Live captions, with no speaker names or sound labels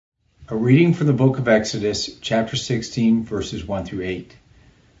A reading from the book of Exodus, chapter 16, verses 1 through 8.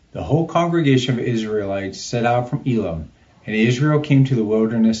 The whole congregation of Israelites set out from Elim, and Israel came to the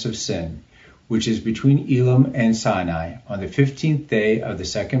wilderness of Sin, which is between Elim and Sinai, on the 15th day of the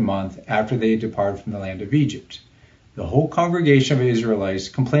second month after they had departed from the land of Egypt. The whole congregation of Israelites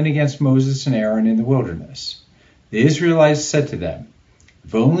complained against Moses and Aaron in the wilderness. The Israelites said to them,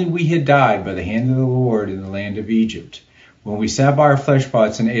 "If only we had died by the hand of the Lord in the land of Egypt, when we sat by our flesh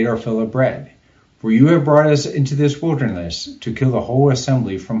pots and ate our fill of bread. For you have brought us into this wilderness to kill the whole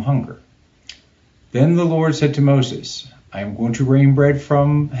assembly from hunger." Then the Lord said to Moses, "I am going to rain bread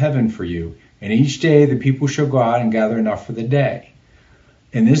from heaven for you, and each day the people shall go out and gather enough for the day.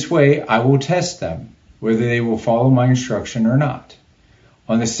 In this way I will test them, whether they will follow my instruction or not.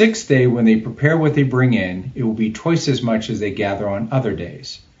 On the sixth day, when they prepare what they bring in, it will be twice as much as they gather on other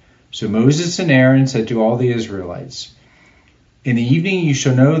days." So Moses and Aaron said to all the Israelites, "In the evening you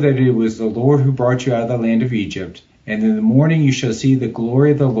shall know that it was the Lord who brought you out of the land of Egypt, and in the morning you shall see the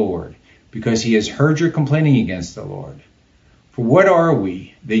glory of the Lord, because he has heard your complaining against the Lord. For what are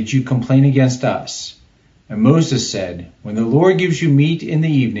we, that you complain against us?" And Moses said, "When the Lord gives you meat in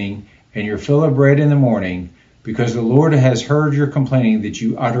the evening, and your fill of bread in the morning, because the Lord has heard your complaining that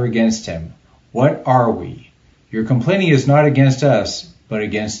you utter against him, what are we? Your complaining is not against us, but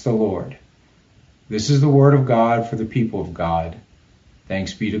against the Lord." This is the word of God for the people of God.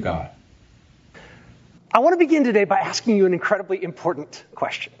 Thanks be to God. I want to begin today by asking you an incredibly important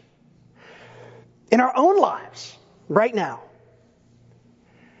question. In our own lives, right now,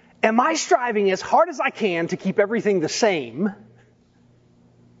 am I striving as hard as I can to keep everything the same?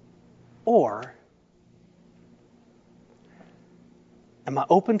 Or am I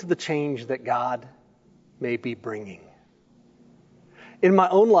open to the change that God may be bringing? In my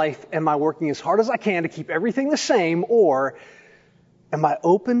own life, am I working as hard as I can to keep everything the same, or am I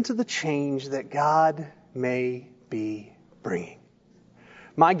open to the change that God may be bringing?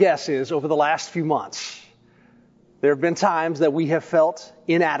 My guess is, over the last few months, there have been times that we have felt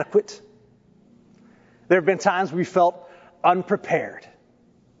inadequate. There have been times we felt unprepared.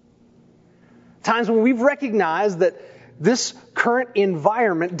 Times when we've recognized that this current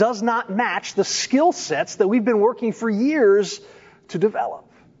environment does not match the skill sets that we've been working for years to develop.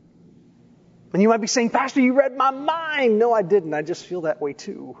 And you might be saying, "Pastor, you read my mind." No, I didn't. I just feel that way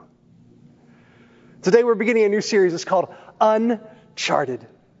too. Today we're beginning a new series. It's called Uncharted.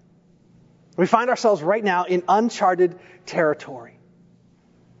 We find ourselves right now in uncharted territory.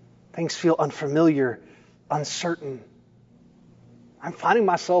 Things feel unfamiliar, uncertain. I'm finding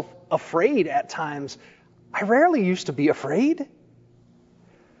myself afraid at times. I rarely used to be afraid.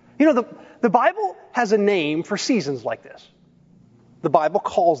 You know, the Bible has a name for seasons like this. The Bible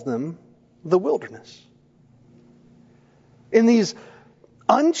calls them the wilderness. In these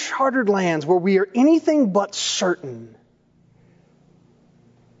uncharted lands where we are anything but certain,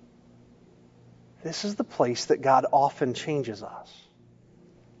 this is the place that God often changes us.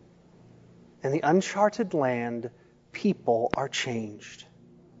 In the uncharted land, people are changed,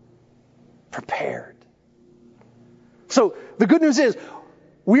 prepared. So the good news is,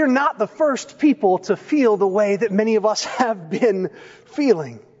 we are not the first people to feel the way that many of us have been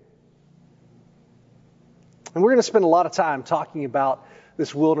feeling. And we're going to spend a lot of time talking about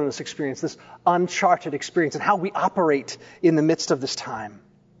this wilderness experience, this uncharted experience, and how we operate in the midst of this time.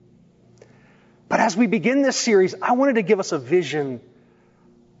 But as we begin this series, I wanted to give us a vision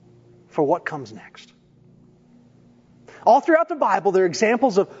for what comes next. All throughout the Bible, there are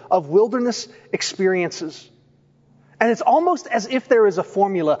examples of wilderness experiences. And it's almost as if there is a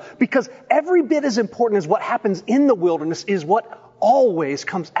formula, because every bit as important as what happens in the wilderness is what always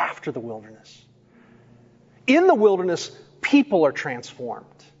comes after the wilderness. In the wilderness, people are transformed,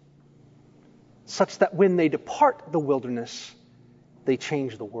 such that when they depart the wilderness, they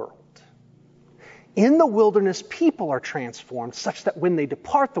change the world. In the wilderness, people are transformed, such that when they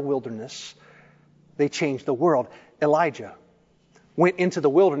depart the wilderness, they change the world. Elijah went into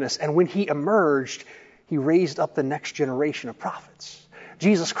the wilderness, and when he emerged, he raised up the next generation of prophets.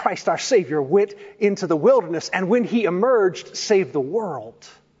 Jesus Christ, our Savior, went into the wilderness, and when he emerged, saved the world.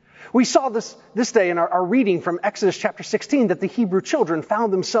 We saw this day in our reading from Exodus chapter 16 that the Hebrew children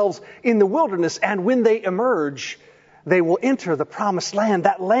found themselves in the wilderness, and when they emerge, they will enter the promised land,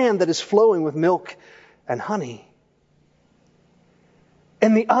 that land that is flowing with milk and honey.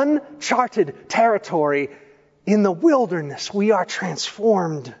 In the uncharted territory, in the wilderness, we are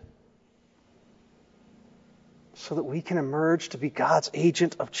transformed so that we can emerge to be God's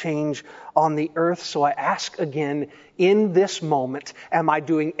agent of change on the earth. So I ask again, in this moment, am I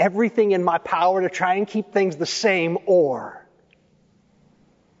doing everything in my power to try and keep things the same, or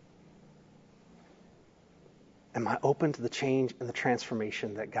Am I open to the change and the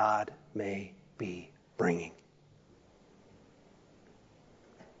transformation that God may be bringing?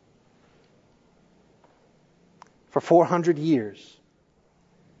 For 400 years,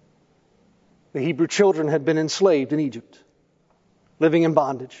 the Hebrew children had been enslaved in Egypt, living in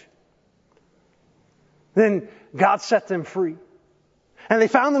bondage. Then God set them free. And they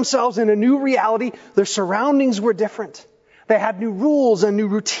found themselves in a new reality. Their surroundings were different. They had new rules and new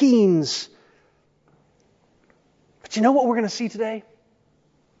routines. But you know what we're going to see today?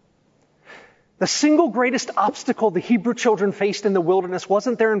 The single greatest obstacle the Hebrew children faced in the wilderness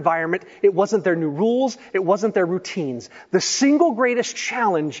wasn't their environment, it wasn't their new rules, it wasn't their routines. The single greatest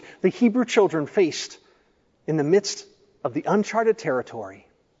challenge the Hebrew children faced in the midst of the uncharted territory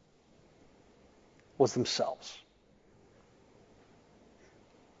was themselves.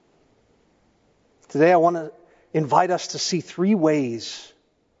 Today I want to invite us to see 3 ways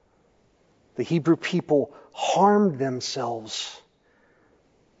the Hebrew people harmed themselves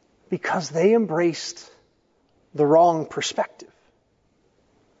because they embraced the wrong perspective.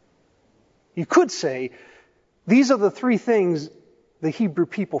 You could say, these are the 3 things the Hebrew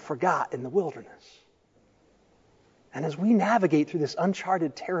people forgot in the wilderness. And as we navigate through this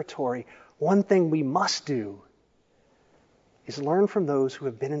uncharted territory, one thing we must do is learn from those who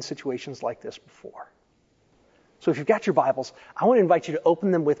have been in situations like this before. So if you've got your Bibles, I want to invite you to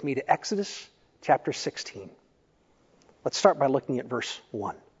open them with me to Exodus chapter 16. Let's start by looking at verse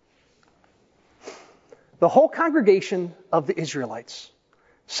 1. The whole congregation of the Israelites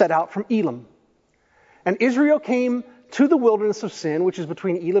set out from Elim. And Israel came to the wilderness of Sin, which is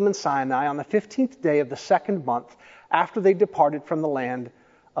between Elim and Sinai, on the 15th day of the 2nd month after they departed from the land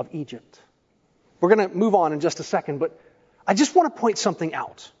of Egypt. We're going to move on in just a second, but I just want to point something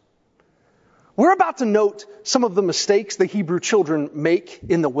out. We're about to note some of the mistakes the Hebrew children make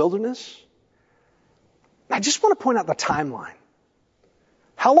in the wilderness. I just want to point out the timeline.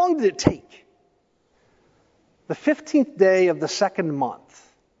 How long did it take? The 15th day of the 2nd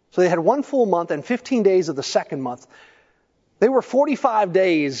month. So they had 1 full month and 15 days of the 2nd month. They were 45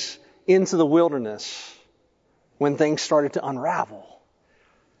 days into the wilderness when things started to unravel.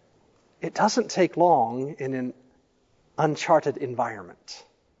 It doesn't take long in an uncharted environment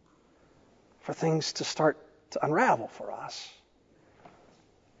for things to start to unravel for us.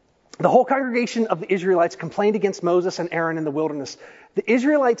 The whole congregation of the Israelites complained against Moses and Aaron in the wilderness. The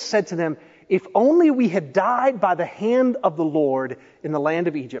Israelites said to them, "If only we had died by the hand of the Lord in the land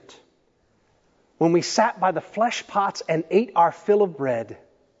of Egypt, when we sat by the flesh pots and ate our fill of bread.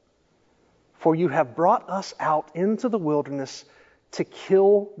 For you have brought us out into the wilderness to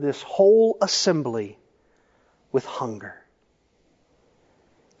kill this whole assembly with hunger."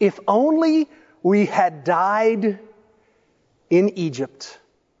 If only we had died in Egypt,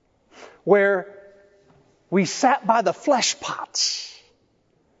 where we sat by the flesh pots.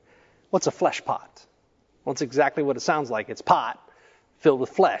 What's a flesh pot? Well, it's exactly what it sounds like. It's pot filled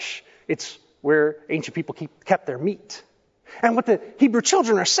with flesh. It's where ancient people kept their meat. And what the Hebrew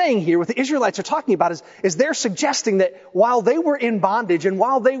children are saying here, what the Israelites are talking about is they're suggesting that while they were in bondage and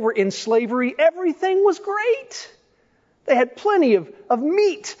while they were in slavery, everything was great. They had plenty of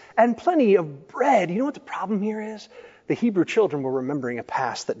meat and plenty of bread. You know what the problem here is? The Hebrew children were remembering a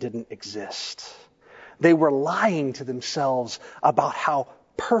past that didn't exist. They were lying to themselves about how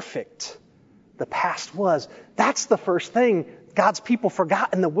perfect the past was. That's the first thing God's people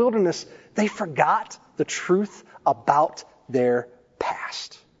forgot in the wilderness. They forgot the truth about their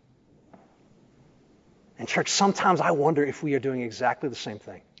past. And church, sometimes I wonder if we are doing exactly the same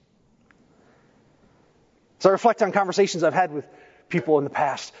thing. As I reflect on conversations I've had with people in the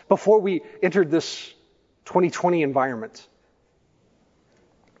past, before we entered this 2020 environment,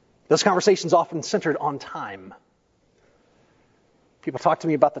 those conversations often centered on time. People talk to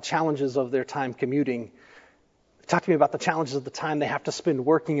me about the challenges of their time commuting. They talk to me about the challenges of the time they have to spend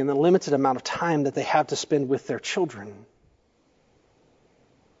working and the limited amount of time that they have to spend with their children.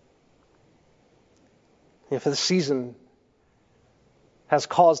 If this season has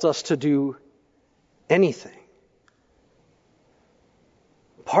caused us to do anything,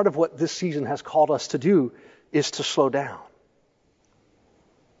 part of what this season has called us to do is to slow down.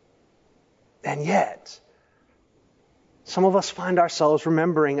 And yet, some of us find ourselves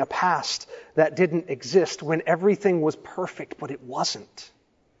remembering a past that didn't exist when everything was perfect, but it wasn't.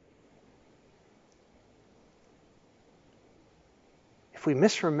 If we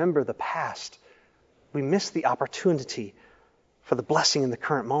misremember the past, we miss the opportunity for the blessing in the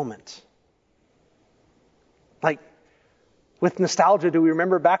current moment. Like, with nostalgia, do we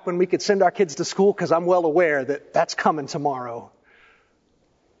remember back when we could send our kids to school? Because I'm well aware that that's coming tomorrow.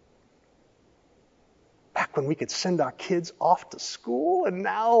 Back back when we could send our kids off to school, and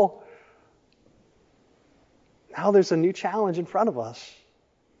now there's a new challenge in front of us.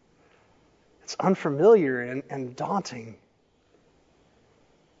 It's unfamiliar and daunting.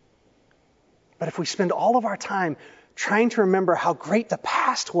 But if we spend all of our time trying to remember how great the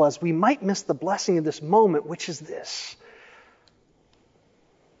past was, we might miss the blessing of this moment, which is this.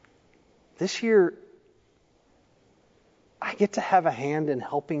 This year, I get to have a hand in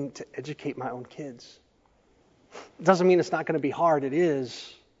helping to educate my own kids. It doesn't mean it's not going to be hard. It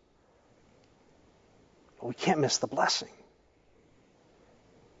is. But we can't miss the blessing.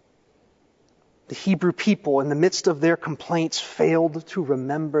 The Hebrew people, in the midst of their complaints, failed to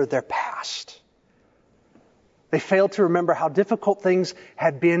remember their past. They failed to remember how difficult things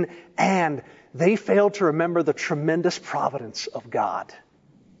had been, and they failed to remember the tremendous providence of God,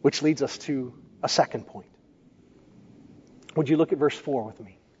 which leads us to a second point. Would you look at verse 4 with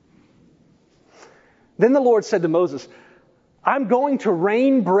me? Then the Lord said to Moses, I'm going to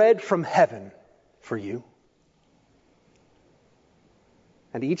rain bread from heaven for you.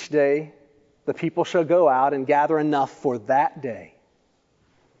 And each day the people shall go out and gather enough for that day.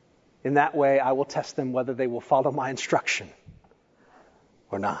 In that way I will test them whether they will follow my instruction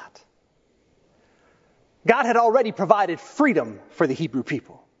or not. God had already provided freedom for the Hebrew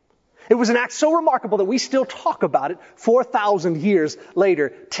people. It was an act so remarkable that we still talk about it 4,000 years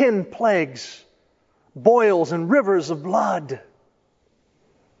later. 10 plagues, boils and rivers of blood.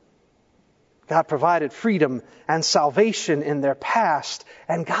 God provided freedom and salvation in their past.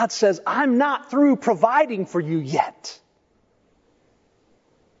 And God says, I'm not through providing for you yet.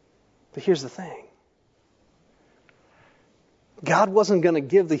 But here's the thing. God wasn't going to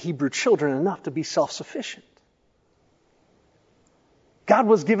give the Hebrew children enough to be self-sufficient. God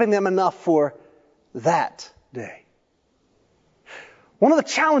was giving them enough for that day. One of the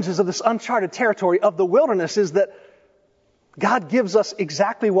challenges of this uncharted territory of the wilderness is that God gives us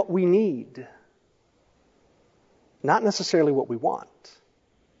exactly what we need, not necessarily what we want.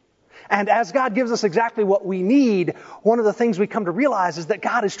 And as God gives us exactly what we need, one of the things we come to realize is that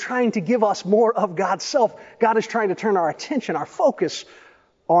God is trying to give us more of God's self. God is trying to turn our attention, our focus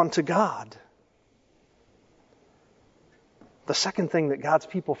onto God. The second thing that God's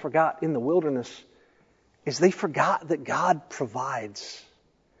people forgot in the wilderness is they forgot that God provides.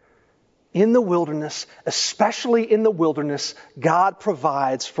 In the wilderness, especially in the wilderness, God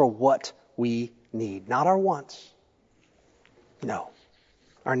provides for what we need. Not our wants. No,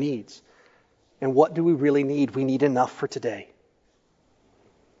 our needs. And what do we really need? We need enough for today.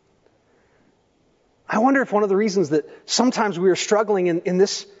 I wonder if one of the reasons that sometimes we are struggling in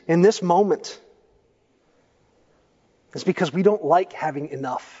this moment is because we don't like having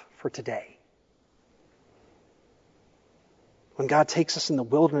enough for today. When God takes us in the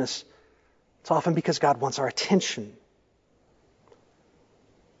wilderness, it's often because God wants our attention.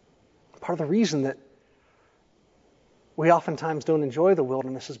 Part of the reason that we oftentimes don't enjoy the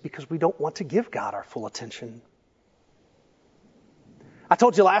wilderness is because we don't want to give God our full attention. I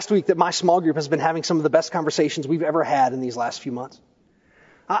told you last week that my small group has been having some of the best conversations we've ever had in these last few months.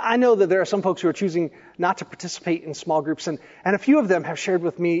 I know that there are some folks who are choosing not to participate in small groups, and a few of them have shared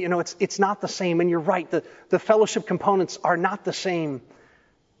with me, it's not the same, and you're right, the fellowship components are not the same.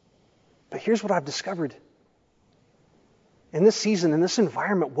 But here's what I've discovered. In this season, in this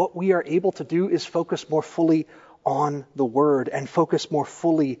environment, what we are able to do is focus more fully on the Word and focus more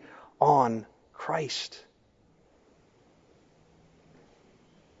fully on Christ.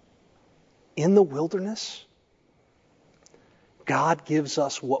 In the wilderness, God gives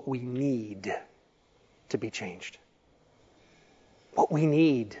us what we need to be changed. What we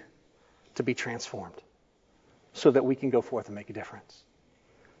need to be transformed so that we can go forth and make a difference.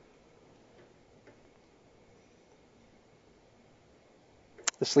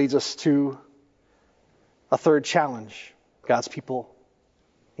 This leads us to a third challenge God's people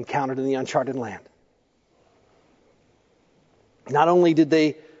encountered in the uncharted land. Not only did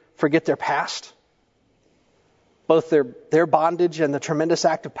they forget their past, both their bondage and the tremendous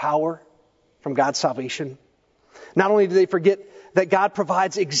act of power from God's salvation. Not only did they forget that God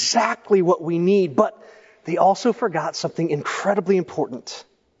provides exactly what we need, but they also forgot something incredibly important.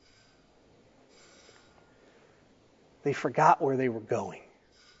 They forgot where they were going.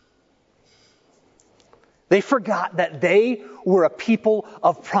 They forgot that they were a people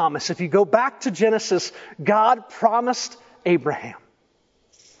of promise. If you go back to Genesis, God promised Abraham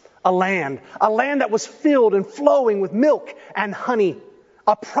a land that was filled and flowing with milk and honey,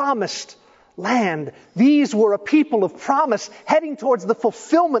 a promised land. These were a people of promise heading towards the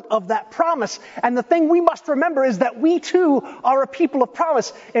fulfillment of that promise. And the thing we must remember is that we too are a people of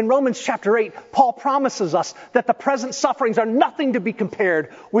promise. In Romans chapter 8, Paul promises us that the present sufferings are nothing to be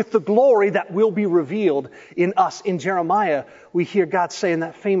compared with the glory that will be revealed in us. In Jeremiah, we hear God say in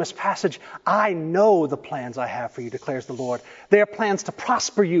that famous passage, I know the plans I have for you, declares the Lord. They are plans to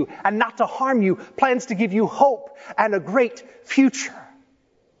prosper you and not to harm you, plans to give you hope and a great future.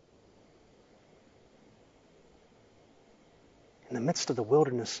 In the midst of the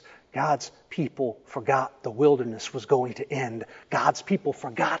wilderness, God's people forgot the wilderness was going to end. God's people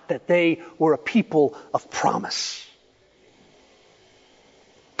forgot that they were a people of promise.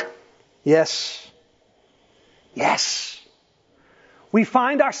 Yes. Yes. We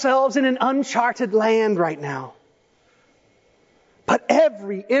find ourselves in an uncharted land right now. But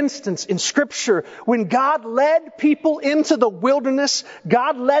every instance in Scripture, when God led people into the wilderness,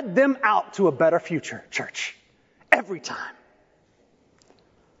 God led them out to a better future, church. Every time.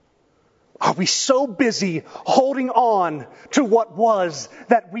 Are we so busy holding on to what was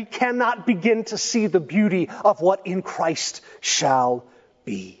that we cannot begin to see the beauty of what in Christ shall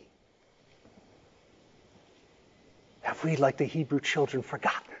be? Have we, like the Hebrew children,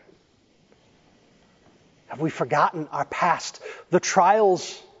 forgotten? Have we forgotten our past, the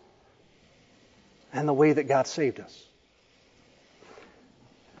trials, and the way that God saved us?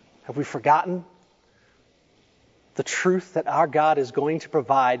 Have we forgotten the truth that our God is going to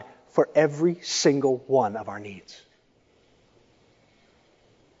provide for every single one of our needs?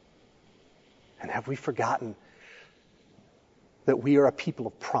 And have we forgotten that we are a people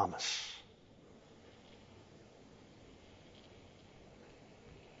of promise?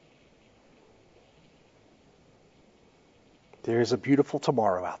 There is a beautiful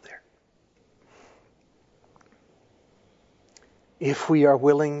tomorrow out there. If we are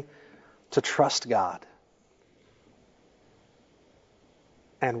willing to trust God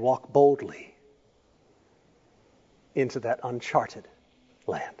and walk boldly into that uncharted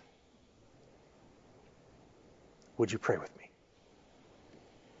land. Would you pray with me?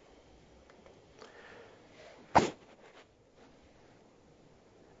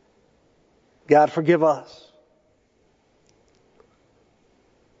 God, forgive us.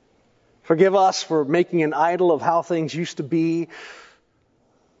 Forgive us for making an idol of how things used to be.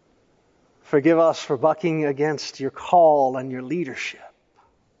 Forgive us for bucking against your call and your leadership.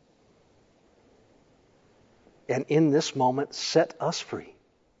 And in this moment, set us free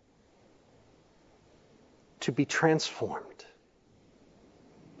to be transformed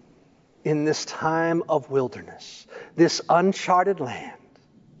in this time of wilderness, this uncharted land.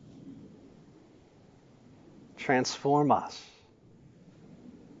 Transform us,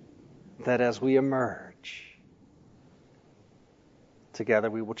 that as we emerge, together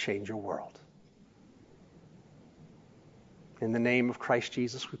we will change your world. In the name of Christ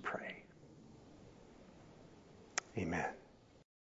Jesus we pray. Amen.